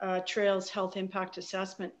Trails Health Impact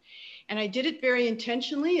Assessment. And I did it very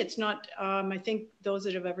intentionally. It's not, I think those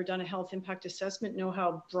that have ever done a health impact assessment know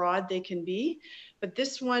how broad they can be. But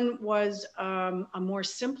this one was a more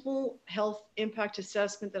simple health impact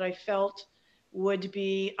assessment that I felt would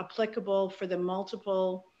be applicable for the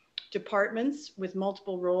multiple departments with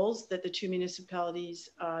multiple roles that the 2 municipalities,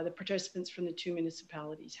 the participants from the 2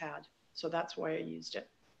 municipalities had. So that's why I used it.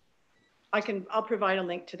 I'll provide a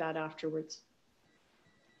link to that afterwards.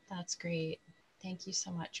 That's great. Thank you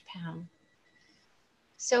so much, Pam.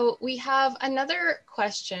 So we have another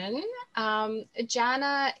question.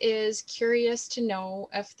 Jana is curious to know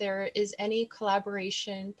if there is any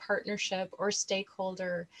collaboration, partnership, or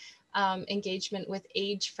stakeholder engagement with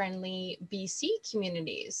age-friendly BC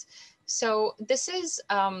communities. So this is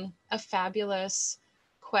a fabulous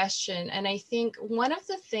question. And I think one of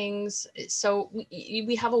the things, so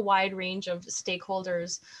we have a wide range of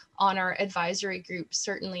stakeholders on our advisory group,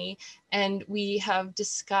 certainly, and we have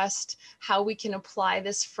discussed how we can apply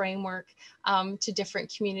this framework to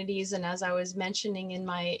different communities. And as I was mentioning in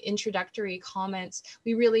my introductory comments,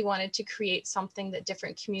 we really wanted to create something that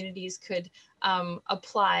different communities could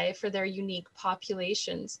apply for their unique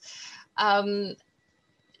populations.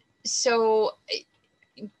 So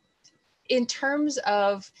in terms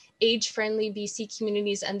of age-friendly BC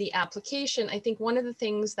communities and the application, I think one of the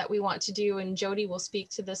things that we want to do, and Jody will speak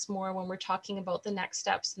to this more when we're talking about the next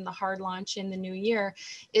steps in the hard launch in the new year,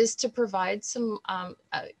 is to provide some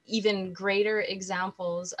even greater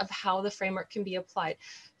examples of how the framework can be applied.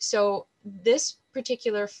 So this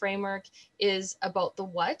particular framework is about the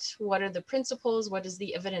what are the principles, what does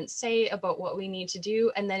the evidence say about what we need to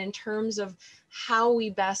do, and then in terms of how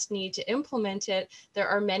we best need to implement it, there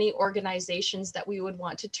are many organizations that we would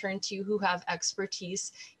want to turn turn to who have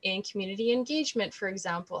expertise in community engagement, for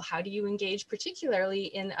example. How do you engage particularly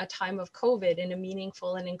in a time of COVID in a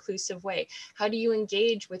meaningful and inclusive way? How do you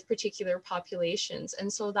engage with particular populations?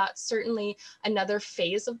 And so that's certainly another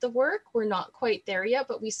phase of the work. We're not quite there yet,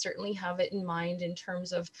 but we certainly have it in mind in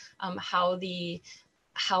terms of how the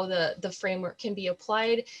framework can be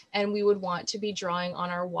applied, and we would want to be drawing on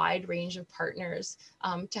our wide range of partners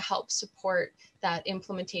to help support that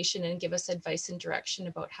implementation and give us advice and direction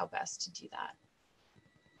about how best to do that.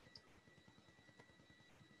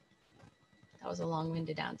 That was a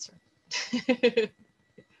long-winded answer.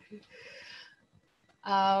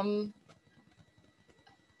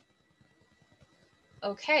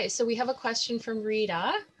 Okay, so we have a question from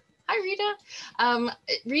Rita. Hi, Rita.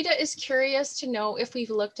 Rita is curious to know if we've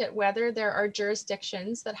looked at whether there are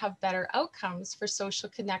jurisdictions that have better outcomes for social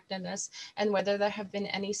connectedness and whether there have been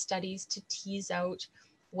any studies to tease out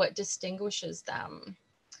what distinguishes them.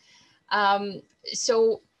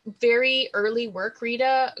 So very early work,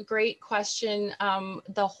 Rita, great question.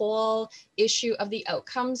 The whole issue of the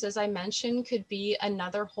outcomes, as I mentioned, could be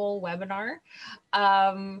another whole webinar.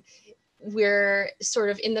 We're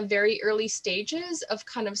sort of in the very early stages of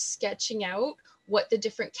kind of sketching out what the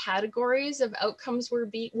different categories of outcomes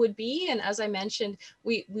would be. And as I mentioned,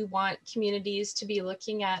 we want communities to be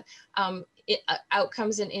looking at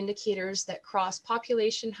outcomes and indicators that cross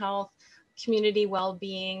population health, community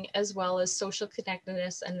well-being, as well as social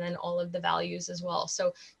connectedness, and then all of the values as well.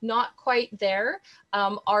 So not quite there.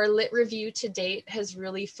 Our lit review to date has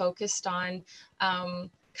really focused on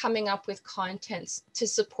coming up with contents to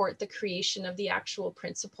support the creation of the actual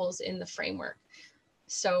principles in the framework.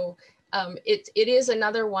 So it is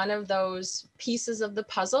another one of those pieces of the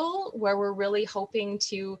puzzle where we're really hoping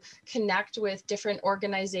to connect with different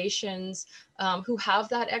organizations who have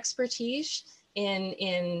that expertise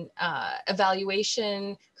in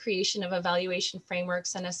evaluation, creation of evaluation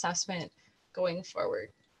frameworks and assessment going forward.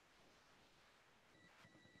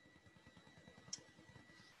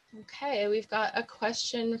 Okay, we've got a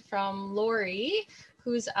question from Lori,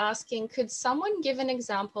 who's asking, could someone give an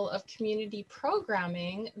example of community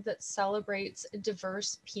programming that celebrates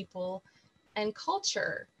diverse people and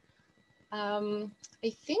culture? I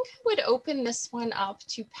think I would open this one up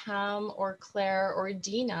to Pam or Claire or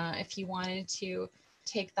Dina if you wanted to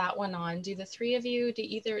take that one on. Do the three of you, do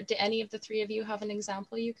any of the three of you have an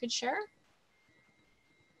example you could share?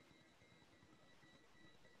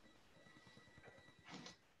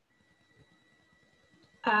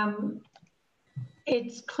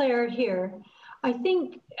 It's Claire here. I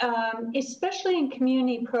think, especially in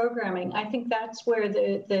community programming, I think that's where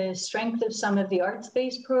the strength of some of the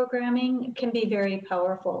arts-based programming can be very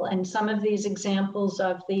powerful. And some of these examples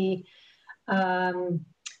of the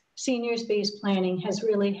seniors-based planning has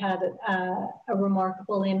really had a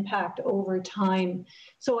remarkable impact over time.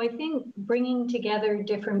 So I think bringing together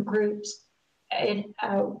different groups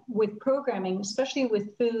with programming, especially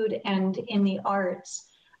with food and in the arts,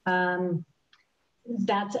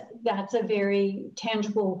 that's a very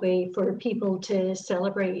tangible way for people to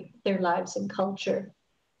celebrate their lives and culture.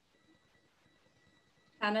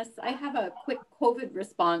 Janice, I have a quick COVID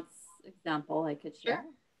response example I could share.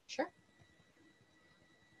 Sure.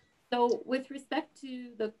 So with respect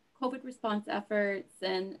to the COVID response efforts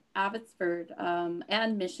in Abbotsford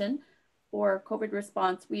and Mission for COVID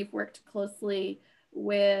response, we've worked closely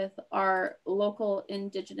with our local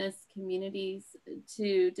Indigenous communities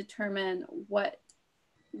to determine what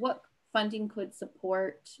funding could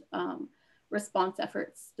support response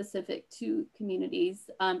efforts specific to communities,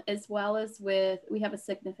 as well as we have a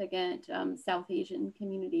significant South Asian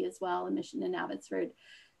community as well, a Mission in Abbotsford.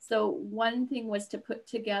 So one thing was to put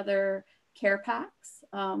together care packs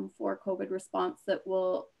for COVID response that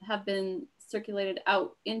will have been circulated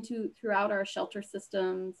out throughout our shelter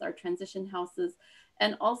systems, our transition houses,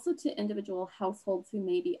 and also to individual households who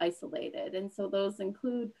may be isolated. And so those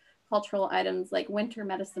include cultural items like winter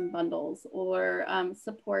medicine bundles or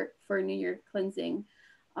support for New Year cleansing,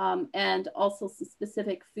 and also some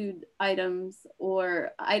specific food items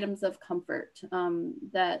or items of comfort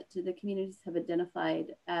that the communities have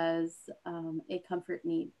identified as a comfort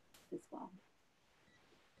need as well.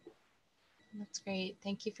 That's great.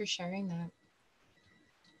 Thank you for sharing that.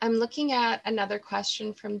 I'm looking at another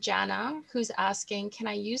question from Jana, who's asking, can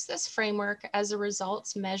I use this framework as a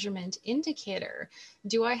results measurement indicator?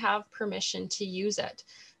 Do I have permission to use it?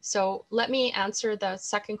 So let me answer the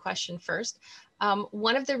second question first.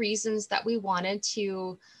 One of the reasons that we wanted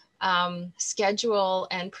to schedule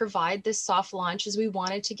and provide this soft launch is we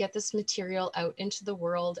wanted to get this material out into the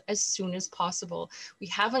world as soon as possible. We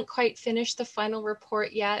haven't quite finished the final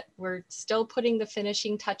report yet. We're still putting the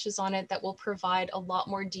finishing touches on it that will provide a lot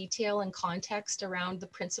more detail and context around the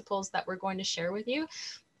principles that we're going to share with you.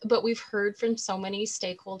 But we've heard from so many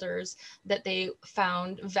stakeholders that they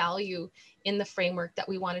found value in the framework that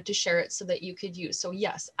we wanted to share it so that you could use. So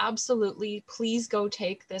yes, absolutely. Please go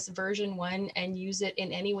take this version 1 and use it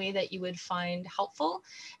in any way that you would find helpful.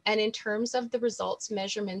 And in terms of the results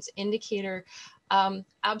measurements indicator,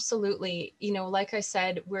 absolutely. You know, like I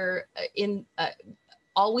said, we're in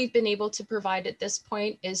all we've been able to provide at this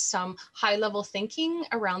point is some high-level thinking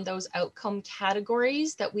around those outcome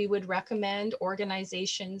categories that we would recommend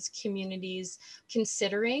organizations, communities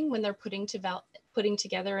considering when they're putting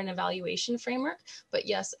together an evaluation framework. But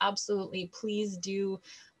yes, absolutely, please do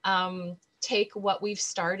take what we've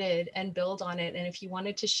started and build on it. And if you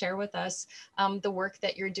wanted to share with us the work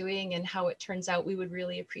that you're doing and how it turns out, we would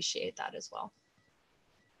really appreciate that as well.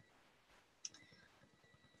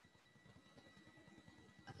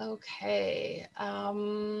 Okay,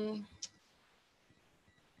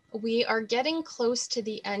 we are getting close to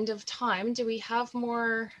the end of time. Do we have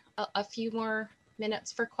a few more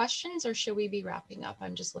minutes for questions, or should we be wrapping up?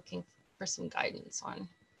 I'm just looking for some guidance on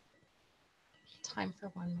time for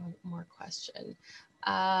one more question.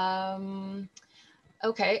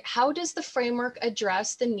 Okay, how does the framework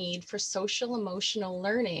address the need for social emotional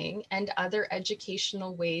learning and other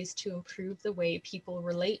educational ways to improve the way people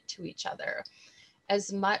relate to each other?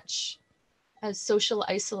 As much as social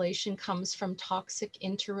isolation comes from toxic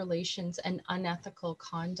interrelations and unethical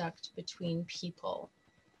conduct between people.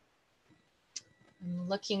 I'm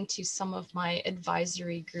looking to some of my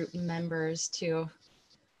advisory group members to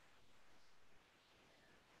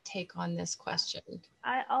take on this question.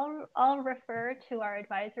 I'll refer to our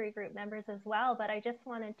advisory group members as well, but I just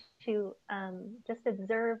wanted to just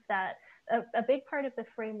observe that a big part of the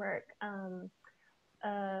framework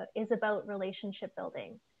is about relationship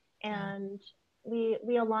building. And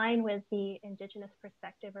we align with the Indigenous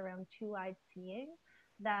perspective around two-eyed seeing,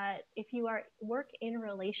 that if you work in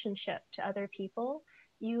relationship to other people,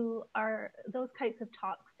 those types of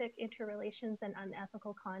toxic interrelations and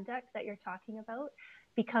unethical conduct that you're talking about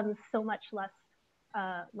becomes so much less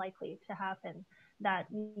likely to happen. That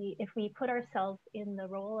if we put ourselves in the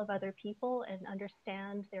role of other people and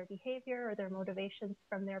understand their behavior or their motivations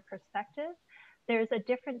from their perspective, there's a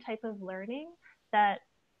different type of learning that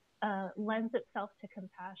lends itself to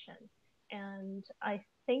compassion. And I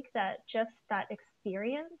think that just that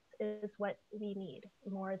experience is what we need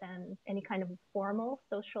more than any kind of formal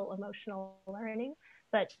social emotional learning,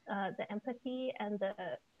 but the empathy and the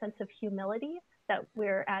sense of humility that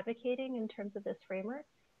we're advocating in terms of this framework,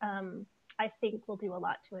 I think will do a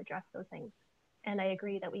lot to address those things. And I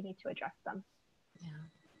agree that we need to address them. Yeah.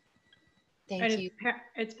 Thank you.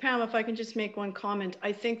 It's Pam, if I can just make one comment.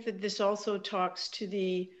 I think that this also talks to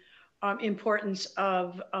the importance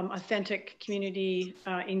of authentic community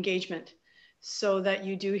engagement, so that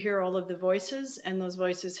you do hear all of the voices, and those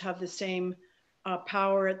voices have the same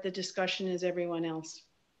power at the discussion as everyone else.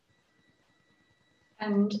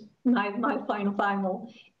 And my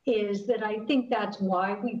final is that I think that's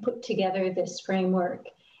why we put together this framework,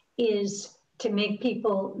 is to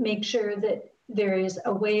make sure that there is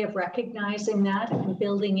a way of recognizing that and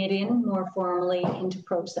building it in more formally into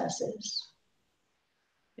processes.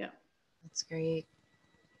 Yeah, that's great.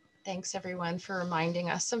 Thanks everyone for reminding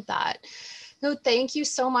us of that. No, thank you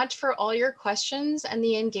so much for all your questions and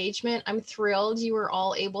the engagement. I'm thrilled you were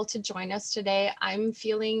all able to join us today. I'm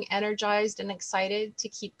feeling energized and excited to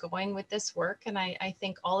keep going with this work, and I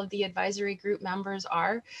think all of the advisory group members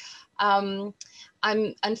are.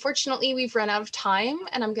 Unfortunately, we've run out of time,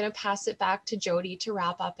 and I'm going to pass it back to Jody to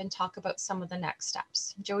wrap up and talk about some of the next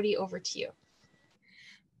steps. Jody, over to you.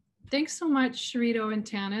 Thanks so much, Sharito and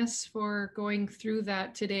Tanis, for going through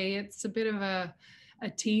that today. It's a bit of a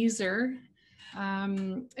teaser.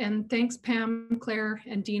 And thanks, Pam, Claire,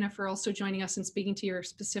 and Dina for also joining us and speaking to your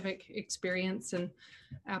specific experience and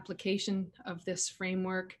application of this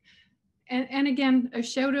framework. And again, a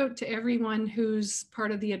shout out to everyone who's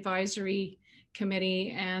part of the advisory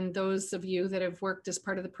committee and those of you that have worked as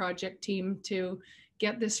part of the project team to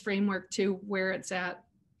get this framework to where it's at.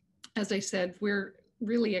 As I said, we're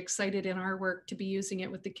really excited in our work to be using it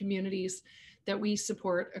with the communities that we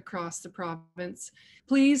support across the province.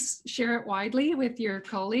 Please share it widely with your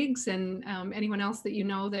colleagues and anyone else that you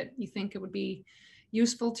know that you think it would be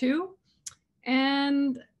useful to.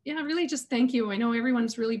 And Yeah, really just thank you. I know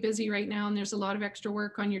everyone's really busy right now and there's a lot of extra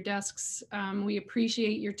work on your desks. We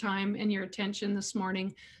appreciate your time and your attention this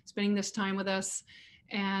morning, spending this time with us.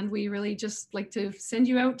 And we really just like to send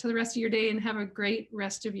you out to the rest of your day and have a great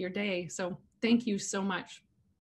rest of your day. So thank you so much.